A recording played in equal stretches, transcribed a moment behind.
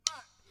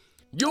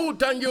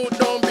Youth and youth,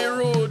 don't be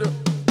rude.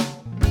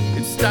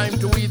 It's time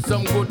to eat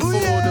some good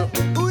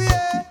food. Ooh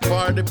yeah.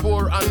 For the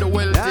poor and the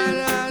wealthy.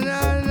 Na,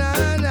 na,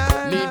 na,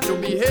 na, Need to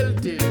be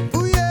healthy.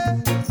 ooh yeah.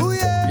 Ooh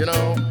yeah. You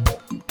know.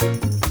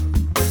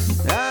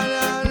 Na,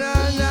 na,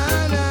 na,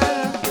 na,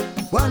 na.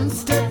 One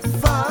step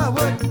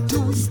forward,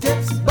 two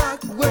steps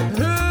backward.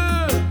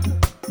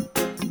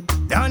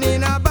 Down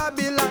in a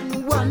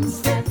Babylon, one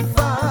step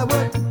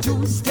forward,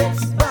 two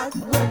steps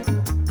backward.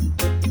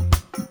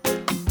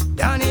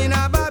 Down in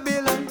a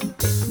Babylon,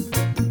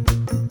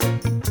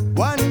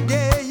 one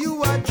day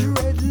you are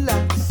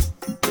dreadlocks,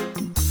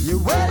 you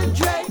well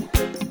dread.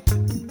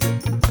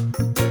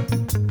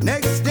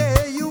 Next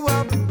day you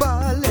are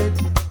bald,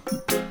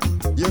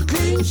 you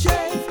clean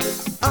shave.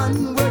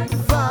 Onward,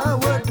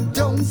 forward,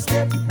 don't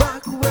step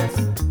backwards.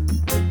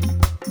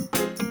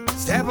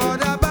 Step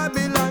out of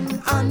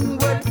Babylon,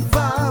 onward,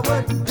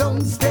 forward,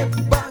 don't step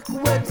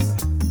backwards.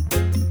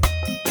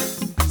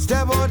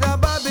 Step out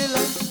of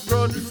Babylon.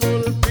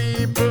 Grudgeful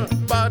people,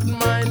 bad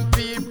mind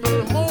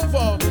people, move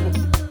up.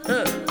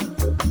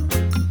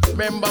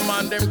 Remember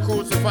man, them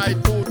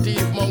crucified two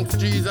thief monks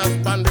Jesus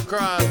on the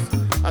cross.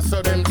 I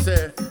saw them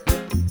say.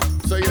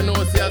 So you know,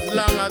 see, as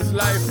long as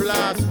life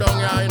lasts down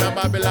here in a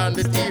Babylon,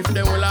 the thief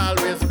them will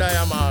always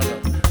die, man.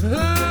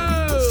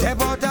 Step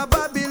out of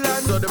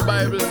Babylon. So the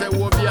Bible say,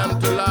 woe be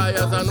unto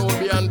liars and woe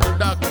be unto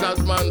doctors,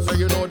 man. So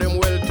you know them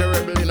well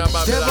terrible in a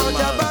Step Babylon,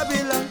 out of man.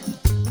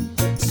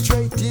 Babylon.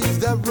 Straight is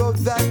the road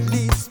that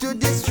leads to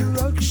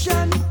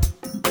destruction.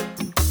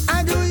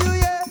 And do you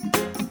hear?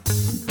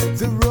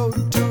 The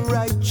road to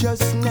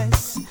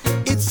righteousness,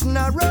 it's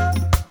narrow.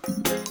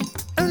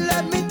 And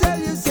let me tell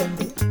you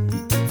something.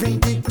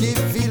 Vindictive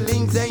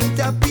feelings ain't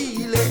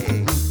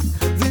appealing.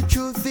 The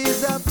truth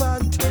is a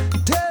fact.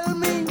 Tell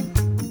me,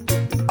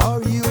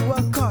 are you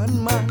a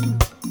con man?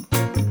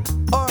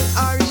 Or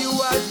are you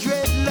a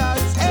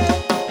dreadlocks?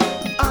 Hey,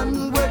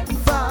 onward,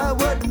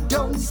 forward,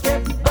 don't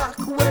step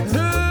backwards.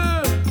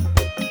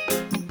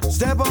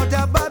 Step out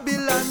of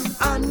Babylon,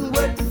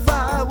 onward,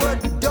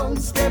 forward, don't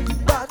step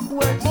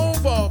backwards.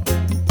 Move up.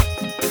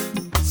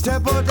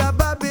 Step out of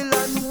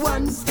Babylon,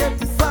 one step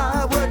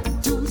forward,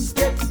 two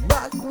steps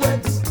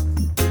backwards.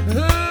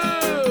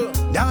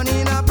 Down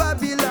in a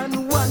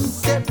Babylon, one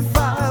step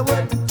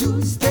forward,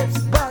 two steps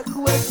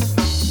backwards.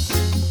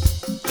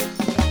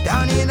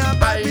 Down in a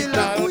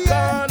Babylon, ooh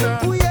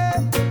yeah, ooh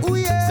yeah, ooh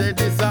yeah. Say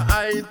this a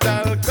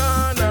idle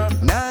corner.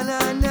 Na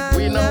na na.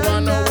 We no na,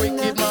 want no na,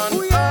 wicked na. man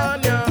Ooh yeah,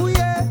 on ya. ooh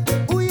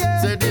yeah, ooh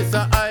yeah. Say this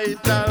a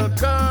idle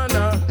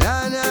corner.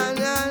 Na na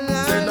na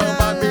na. Say no na.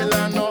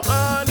 Babylon no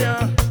on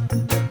ya.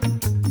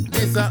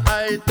 This a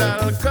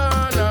idle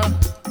corner.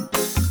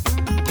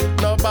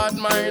 No bad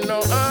mind no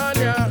on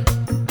ya.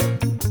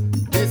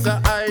 This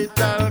a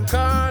idle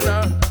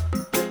corner.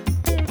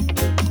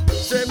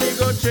 Say me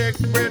go check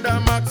brother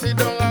Maxi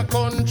down a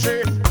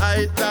country.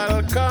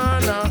 Idle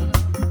corner.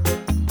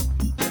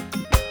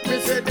 Me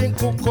say they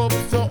cook up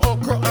so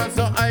okra and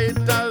so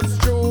idle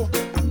stew.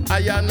 I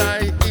and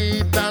I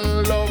eat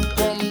and love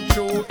come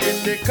true in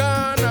the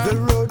corner. The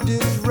road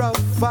is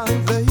rough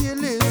and the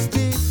hill is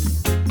steep.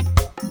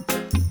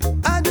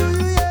 And do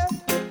you hear?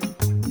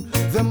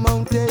 The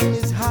mountain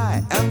is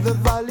high and the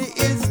valley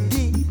is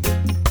deep.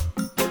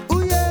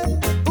 Ooh yeah,